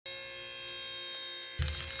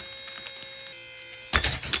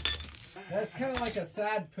That's kind of like a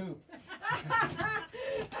sad poop.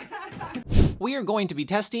 We are going to be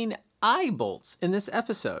testing eye bolts in this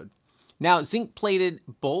episode. Now, zinc-plated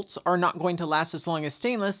bolts are not going to last as long as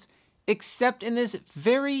stainless, except in this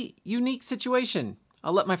very unique situation.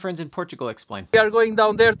 I'll let my friends in Portugal explain. We are going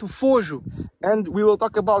down there to Fojo, and we will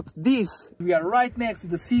talk about this. We are right next to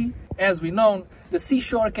the sea. As we know, the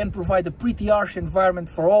seashore can provide a pretty harsh environment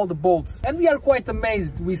for all the bolts, and we are quite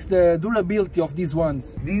amazed with the durability of these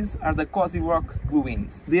ones. These are the Cozy Rock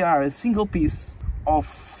glue-ins. They are a single piece of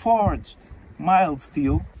forged mild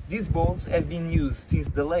steel. These bolts have been used since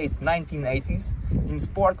the late 1980s in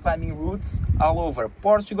sport climbing routes all over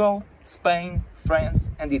Portugal, Spain, France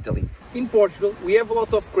and Italy. In Portugal, we have a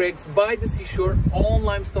lot of cracks by the seashore on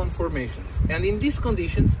limestone formations, and in these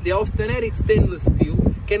conditions, the austenitic stainless steel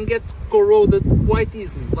can get corroded quite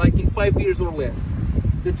easily, like in 5 years or less.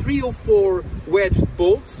 The 304 wedged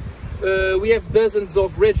bolts, we have dozens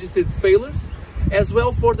of registered failures, as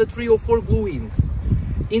well for the 304 glue-ins.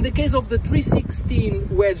 In the case of the 316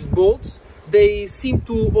 wedged bolts, they seem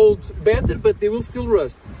to hold better, but they will still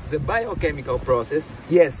rust. The biochemical process,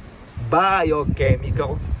 yes,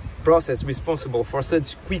 biochemical process responsible for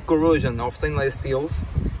such quick corrosion of stainless steels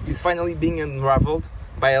is finally being unraveled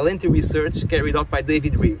by a lengthy research carried out by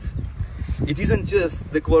David Reeve. It isn't just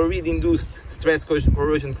the chloride-induced stress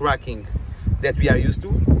corrosion cracking that we are used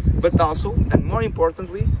to, but also, and more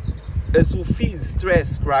importantly, a sulfide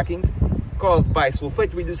stress cracking caused by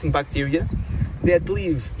sulfate-reducing bacteria that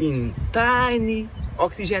live in tiny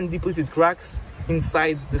oxygen-depleted cracks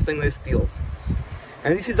inside the stainless steels.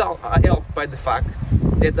 And this is all helped by the fact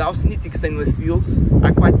that the austenitic stainless steels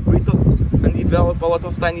are quite brittle and develop a lot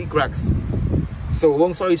of tiny cracks. So,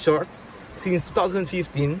 long story short, since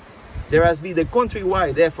 2015, there has been a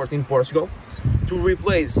countrywide effort in Portugal to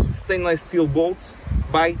replace stainless steel bolts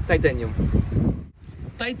by titanium.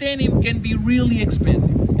 Titanium can be really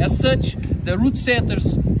expensive. As such, the route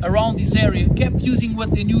setters around this area kept using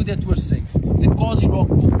what they knew that were safe, the Cozy Rock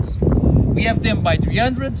bolts. We have them by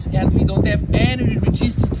 300s and we don't have any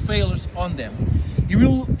registered failures on them. You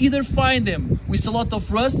will either find them with a lot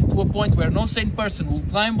of rust to a point where no sane person will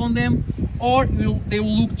climb on them, or they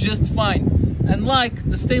will look just fine, unlike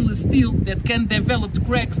the stainless steel that can develop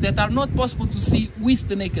cracks that are not possible to see with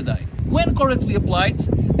the naked eye. When correctly applied,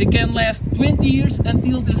 they can last 20 years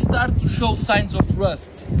until they start to show signs of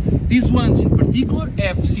rust. These ones in particular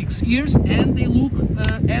have 6 years and they look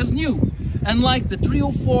as new, unlike the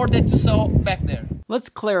 304 that you saw back there. Let's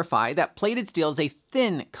clarify that plated steel is a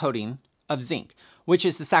thin coating of zinc, which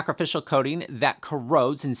is the sacrificial coating that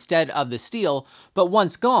corrodes instead of the steel, but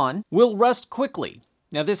once gone, will rust quickly.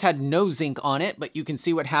 Now this had no zinc on it, but you can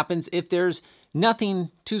see what happens if there's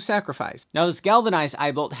nothing to sacrifice. Now this galvanized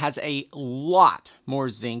eye bolt has a lot more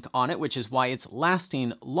zinc on it, which is why it's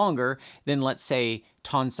lasting longer than, let's say,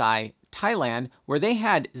 Tonsai, Thailand, where they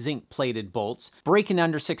had zinc-plated bolts break in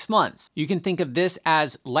under 6 months. You can think of this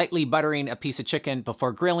as lightly buttering a piece of chicken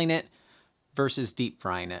before grilling it versus deep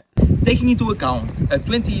frying it. Taking into account a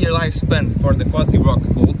 20-year lifespan for the Cozy Rock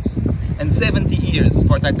bolts and 70 years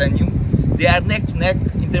for titanium, they are neck to neck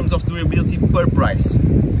in terms of durability per price.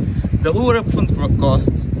 The lower upfront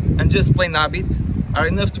costs and just plain habit are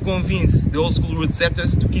enough to convince the old school route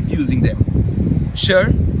setters to keep using them. Sure,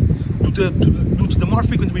 due to the more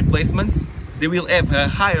frequent replacements, they will have a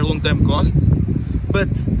higher long-term cost, but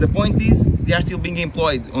the point is they are still being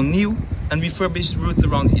employed on new and refurbished routes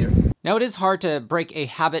around here. Now it is hard to break a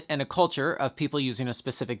habit and a culture of people using a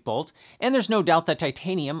specific bolt, and there's no doubt that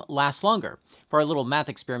titanium lasts longer. For our little math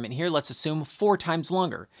experiment here, let's assume 4 times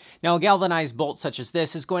longer. Now a galvanized bolt such as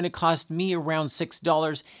this is going to cost me around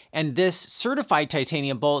 $6, and this certified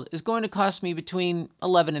titanium bolt is going to cost me between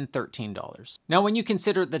 $11 and $13. Now when you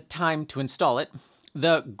consider the time to install it,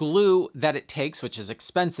 the glue that it takes, which is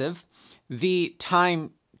expensive, the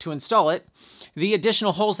time to install it, the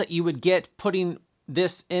additional holes that you would get putting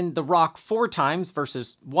this in the rock 4 times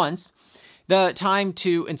versus once, the time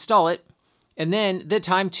to install it, and then the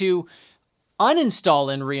time to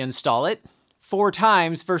uninstall and reinstall it 4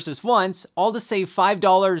 times versus once, all to save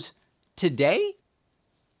 $5 today?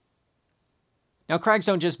 Now, crags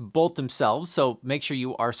don't just bolt themselves, so make sure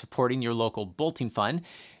you are supporting your local bolting fund.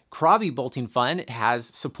 Krabi Bolting Fund has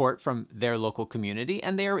support from their local community,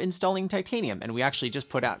 and they are installing titanium. And we actually just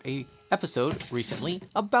put out an episode recently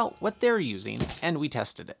about what they're using, and we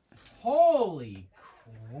tested it. Holy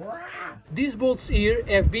crap! These bolts here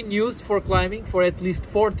have been used for climbing for at least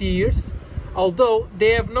 40 years, although they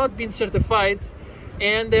have not been certified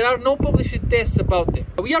and there are no published tests about them.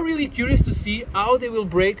 We are really curious to see how they will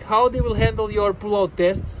break, how they will handle your pull-out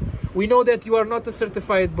tests, We know that you are not a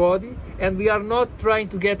certified body, and we are not trying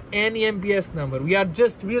to get any MBS number. We are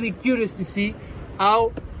just really curious to see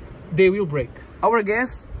how they will break. Our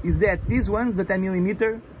guess is that these ones, the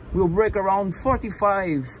 10mm, will break around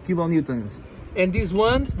 45 kilonewtons. And these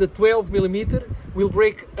ones, the 12mm, will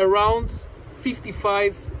break around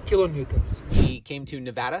 55 kilonewtons. We came to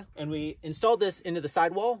Nevada and we installed this into the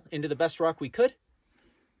sidewall, into the best rock we could.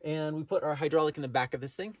 And we put our hydraulic in the back of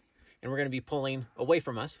this thing. And we're going to be pulling away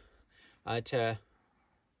from us to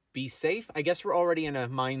be safe. I guess we're already in a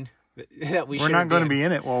mine that we're not going to be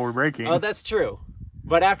in it while we're braking. Oh, that's true.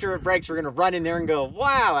 But after it breaks, we're going to run in there and go,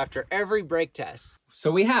 wow, after every brake test. So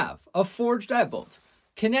we have a forged eye bolt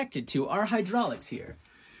connected to our hydraulics here.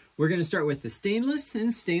 We're going to start with the stainless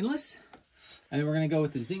and stainless. And then we're going to go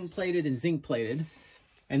with the zinc plated and zinc plated.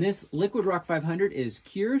 And this Liquid Rock 500 is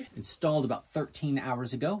cured, installed about 13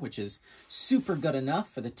 hours ago, which is super good enough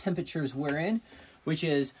for the temperatures we're in, which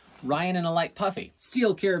is Ryan and a light puffy.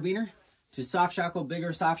 Steel carabiner to soft shackle,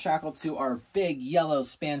 bigger soft shackle to our big yellow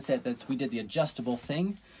span set that we did the adjustable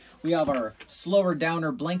thing. We have our slower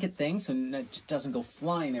downer blanket thing so it just doesn't go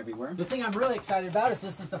flying everywhere. The thing I'm really excited about is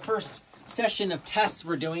this is the first session of tests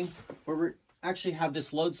we're doing where we actually have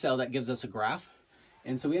this load cell that gives us a graph.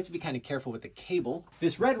 And so we have to be kind of careful with the cable.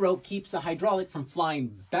 This red rope keeps the hydraulic from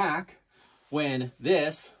flying back when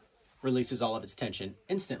this releases all of its tension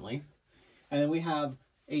instantly. And then we have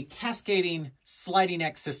a cascading sliding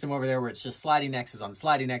X system over there where it's just sliding X's on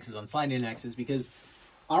sliding X's on sliding X's because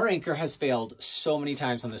our anchor has failed so many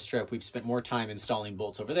times on this trip. We've spent more time installing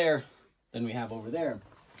bolts over there than we have over there.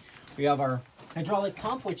 We have our hydraulic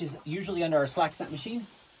pump, which is usually under our slack snap machine.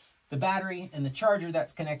 The battery and the charger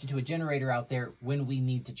that's connected to a generator out there when we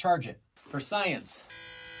need to charge it. For science.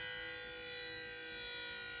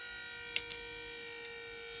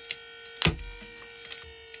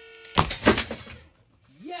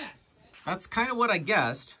 Yes! That's kind of what I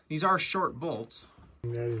guessed. These are short bolts.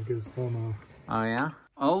 That is good slow-mo. Oh yeah?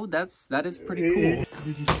 Oh, that is pretty cool.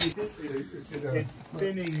 Did you see this? It's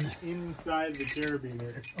spinning inside the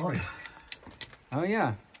carabiner. Oh yeah. Oh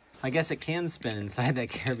yeah. I guess it can spin inside that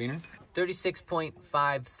carabiner.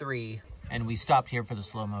 36.53, and we stopped here for the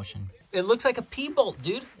slow motion. It looks like a P-bolt,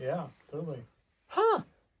 dude. Yeah, totally. Huh.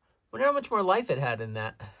 Wonder how much more life it had in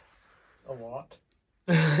that. A lot.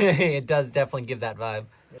 It does definitely give that vibe.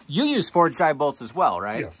 You use forged eye bolts as well,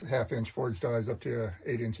 right? Yes, half-inch forged eyes up to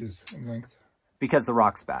 8 inches in length. Because the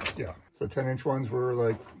rock's bad. Yeah, so 10-inch ones were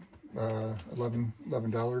like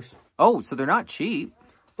 $11. Oh, so they're not cheap.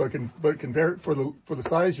 But compared for the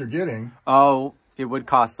size you're getting. Oh, it would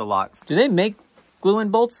cost a lot. Do they make glue-in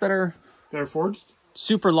bolts that are They're forged?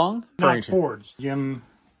 super long? Not forged. Jim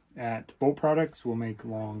at Bolt Products will make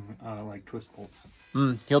long, like twist bolts.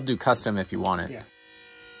 He'll do custom if you want it. Yeah.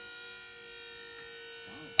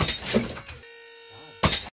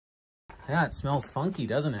 Yeah, it smells funky,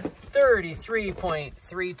 doesn't it?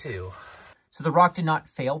 33.32. So the rock did not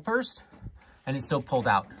fail first, and it still pulled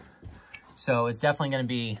out. So it's definitely going to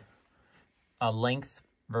be a length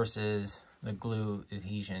versus the glue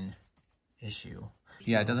adhesion issue.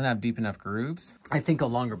 Yeah, it doesn't have deep enough grooves. I think a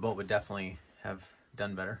longer bolt would definitely have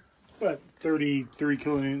done better. But 33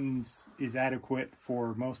 kilonewtons is adequate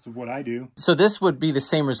for most of what I do. So this would be the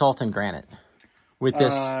same result in granite with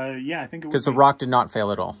this? Yeah, I think it would. Because the rock did not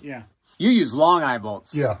fail at all. Yeah. You use long eye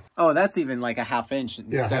bolts. Yeah. Oh, that's even like a half-inch.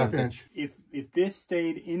 Yeah, half-inch. If this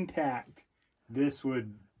stayed intact, this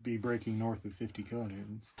would be breaking north of 50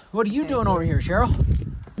 kilonewtons. What are you doing over here, Cheryl?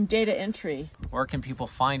 Data entry Where can people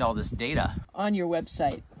find all this data? on your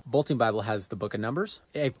website. Bolting Bible has the book of numbers.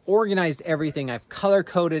 I've organized everything. I've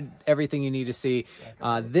color-coded everything you need to see.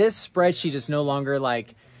 This spreadsheet is no longer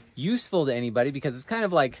like useful to anybody because it's kind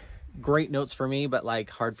of like great notes for me, but like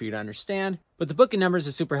hard for you to understand. But the book of numbers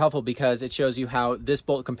is super helpful because it shows you how this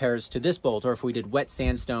bolt compares to this bolt, or if we did wet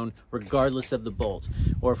sandstone regardless of the bolt,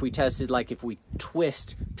 or if we tested like if we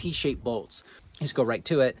twist P-shaped bolts. You just go right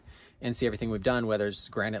to it and see everything we've done, whether it's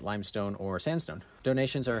granite, limestone, or sandstone.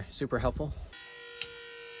 Donations are super helpful.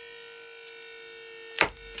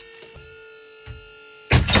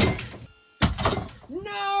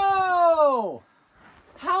 No!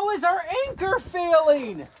 How is our anchor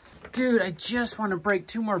failing? Dude, I just want to break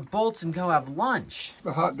 2 more bolts and go have lunch.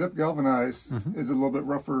 The hot dip galvanized is a little bit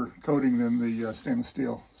rougher coating than the stainless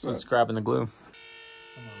steel. So it's grabbing the glue.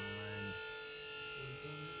 Come on.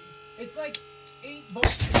 It's like 8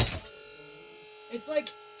 bolts. It's like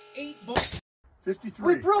 8 bolts.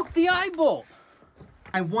 53. We broke the eye bolt.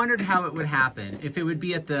 I wondered how it would happen. If it would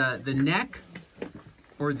be at the neck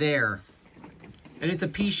or there. And it's a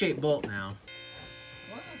P-shaped bolt now.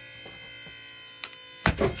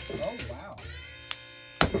 Oh, wow.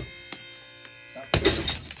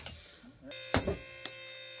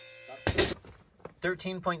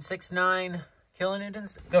 13.69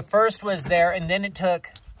 kilonewtons. The first was there, and then it took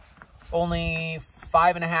only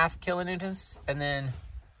 5.5 kilonewtons, and then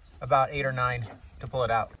about 8 or 9 to pull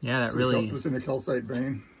it out. Yeah, that really... It was in a calcite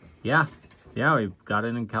vein. Yeah, we got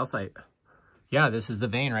it in calcite. Yeah, this is the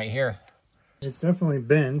vein right here. It's definitely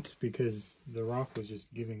bent because the rock was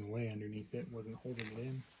just giving away underneath it, wasn't holding it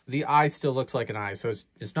in. The eye still looks like an eye, so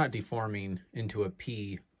it's not deforming into a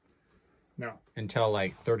P. No. Until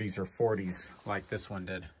like 30s or 40s, like this one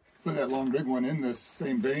did. Put that long big one in this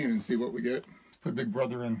same vein and see what we get. Put Big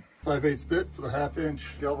Brother in 5/8 bit for the 1/2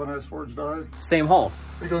 inch galvanized forged die. Same hole.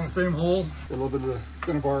 They go in the same hole. Got a little bit of the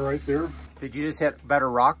cinnabar right there. Did you just hit better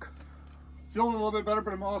rock? Feel a little bit better,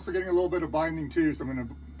 but I'm also getting a little bit of binding too, so I'm going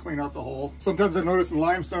to clean out the hole. Sometimes I notice in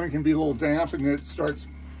limestone it can be a little damp and it starts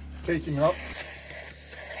caking up.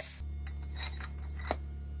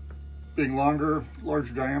 Being longer,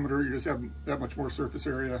 larger diameter, you just have that much more surface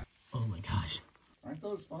area. Oh my gosh. Aren't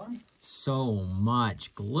those fun? So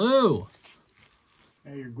much glue.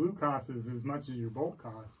 Hey, your glue costs is as much as your bolt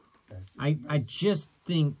cost. I just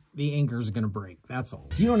think the anchor is going to break. That's all.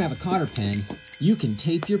 If you don't have a cotter pin, you can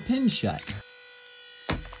tape your pin shut.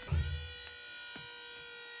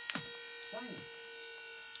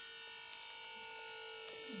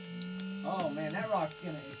 Oh man, that rock's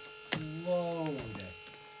gonna explode.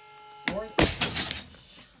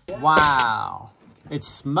 Wow. It's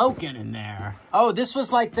smoking in there. Oh, this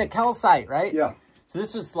was like the calcite, right? Yeah. So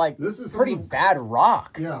this was like This is pretty almost bad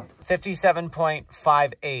rock. Yeah.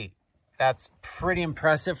 57.58. That's pretty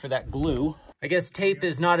impressive for that glue. I guess tape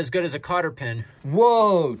is not as good as a cotter pin.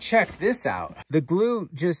 Whoa, check this out. The glue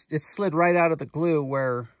it slid right out of the glue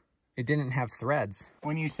where it didn't have threads.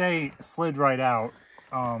 When you say slid right out,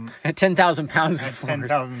 At 10,000 pounds of force.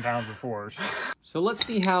 10,000 pounds of force. So let's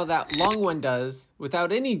see how that long one does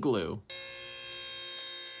without any glue.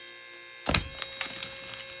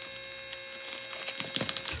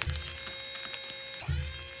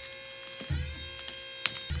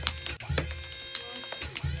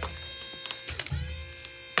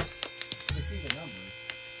 I see the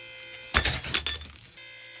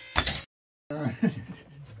numbers.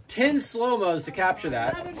 10 slow-mos to capture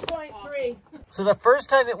that. 11.3. So the first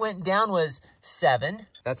time it went down was 7.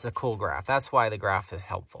 That's a cool graph. That's why the graph is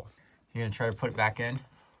helpful. You're gonna try to put it back in?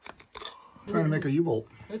 Trying to make a U-bolt.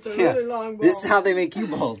 It's a really long ball. This is how they make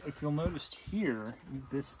U-bolts. If you'll notice here,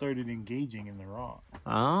 this started engaging in the rock.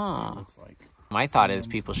 Oh. Looks like. My thought is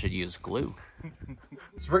people should use glue.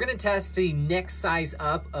 So we're gonna test the next size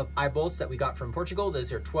up of eye bolts that we got from Portugal.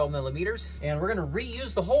 Those are 12 millimeters. And we're gonna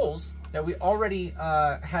reuse the holes that we already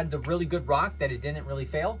had the really good rock that it didn't really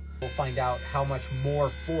fail. We'll find out how much more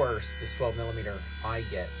force this 12 millimeter eye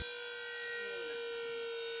gets.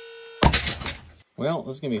 Well,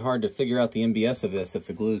 it's gonna be hard to figure out the MBS of this if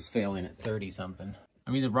the glue's failing at 30 something.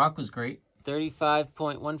 I mean, the rock was great.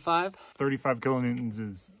 35.15. 35 kilonewtons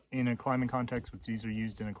is, in a climbing context, which these are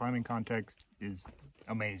used in a climbing context, is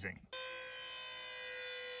amazing.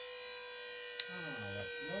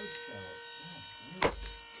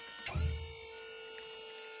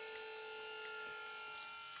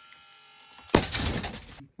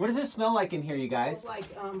 What does it smell like in here, you guys? It's like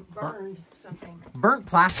burned something. Burnt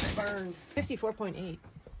plastic. Burned. 54.8.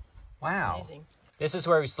 Wow. Amazing. This is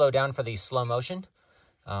where we slow down for the slow motion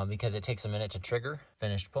because it takes a minute to trigger.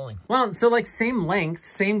 Finished pulling. Well, so like same length,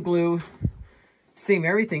 same glue, same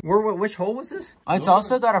everything. Which hole was this? Oh, it's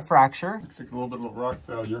also got a fracture. Looks like a little bit of a rock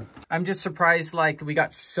failure. I'm just surprised like we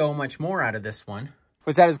got so much more out of this one.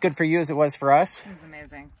 Was that as good for you as it was for us? It's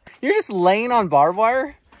amazing. You're just laying on barbed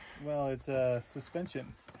wire? Well, it's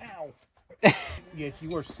suspension. Ow. Yes,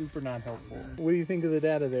 you are super not helpful. What do you think of the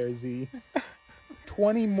data there, Z?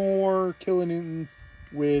 20 more kilonewtons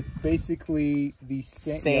with basically the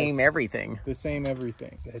same everything. The same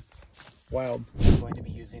everything. That's wild. I'm going to be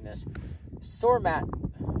using this Sormat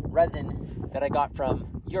resin that I got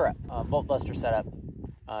from Europe. Bolt buster setup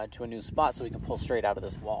to a new spot so we can pull straight out of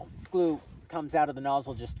this wall. Glue comes out of the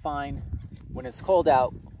nozzle just fine when it's cold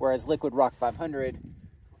out, whereas Liquid Rock 500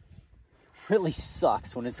 really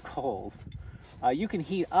sucks when it's cold. You can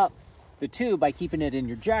heat up the tube by keeping it in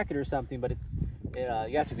your jacket or something, but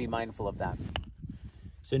you have to be mindful of that.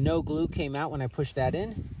 So no glue came out when I pushed that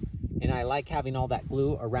in, and I like having all that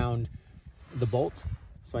glue around the bolt,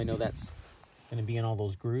 so I know that's going to be in all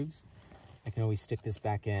those grooves. I can always stick this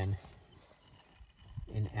back in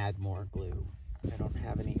and add more glue. I don't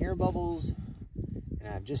have any air bubbles, and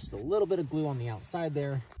I have just a little bit of glue on the outside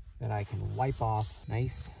there that I can wipe off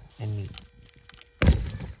nice and neat.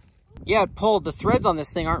 Yeah, it pulled. The threads on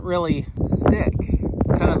this thing aren't really thick,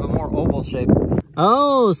 kind of a more oval shape.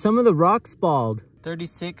 Oh, some of the rock's bald.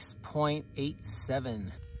 36.9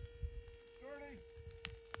 38.87.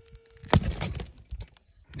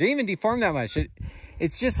 Didn't even deform that much.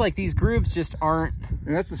 It's just like these grooves just aren't.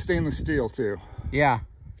 And that's the stainless steel too. Yeah.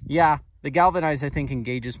 Yeah. The galvanized, I think,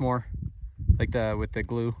 engages more, like with the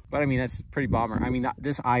glue. But I mean, that's pretty bomber. I mean,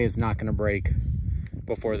 this eye is not going to break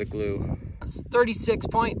before the glue. It's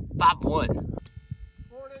 36.51.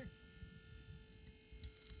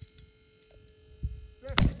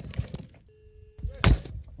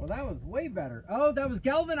 Well, that was way better. Oh, that was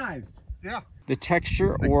galvanized. Yeah. The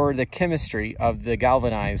texture or the chemistry of the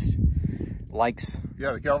galvanized likes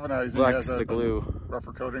Yeah, the galvanizing likes has the glue.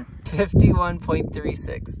 rougher coating.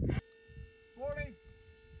 51.36.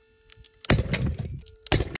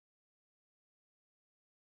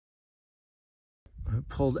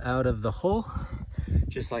 Pulled out of the hole,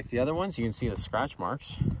 just like the other ones. You can see the scratch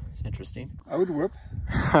marks. It's interesting. I would whip.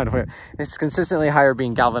 It's consistently higher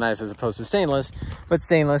being galvanized as opposed to stainless, but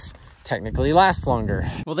stainless technically lasts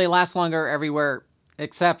longer. Well, they last longer everywhere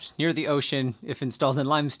except near the ocean if installed in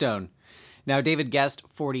limestone. Now, David guessed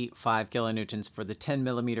 45 kilonewtons for the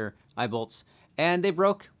 10mm eye bolts, and they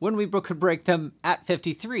broke when we could break them at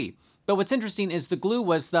 53. But what's interesting is the glue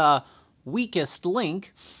was the weakest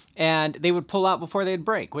link, and they would pull out before they'd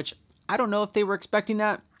break, which I don't know if they were expecting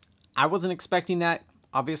that. I wasn't expecting that,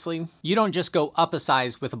 obviously. You don't just go up a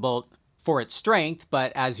size with a bolt for its strength,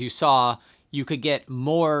 but as you saw, you could get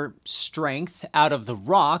more strength out of the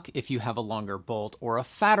rock if you have a longer bolt or a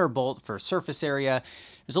fatter bolt for surface area.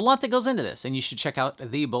 There's a lot that goes into this, and you should check out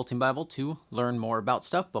the Bolting Bible to learn more about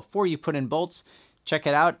stuff before you put in bolts. Check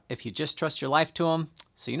it out if you just trust your life to them,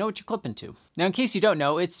 so you know what you're clipping to. Now, in case you don't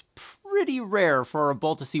know, it's pretty rare for a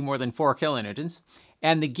bolt to see more than 4 kilonewtons,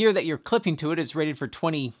 and the gear that you're clipping to it is rated for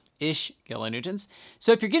 20-ish kilonewtons.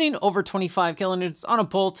 So if you're getting over 25 kilonewtons on a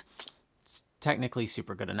bolt, it's technically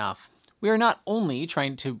super good enough. We are not only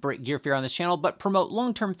trying to break gear fear on this channel, but promote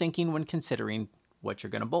long-term thinking when considering what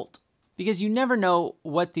you're going to bolt. Because you never know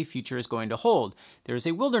what the future is going to hold. There's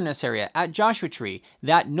a wilderness area at Joshua Tree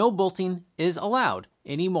that no bolting is allowed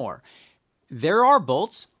anymore. There are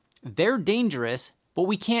bolts, they're dangerous, but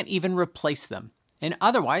we can't even replace them. And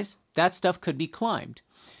otherwise, that stuff could be climbed.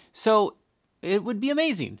 So it would be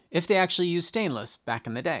amazing if they actually used stainless back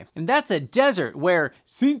in the day. And that's a desert where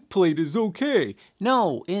zinc plate is okay.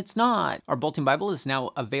 No, it's not. Our Bolting Bible is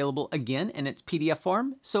now available again in its PDF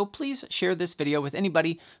form, so please share this video with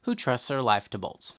anybody who trusts their life to bolts.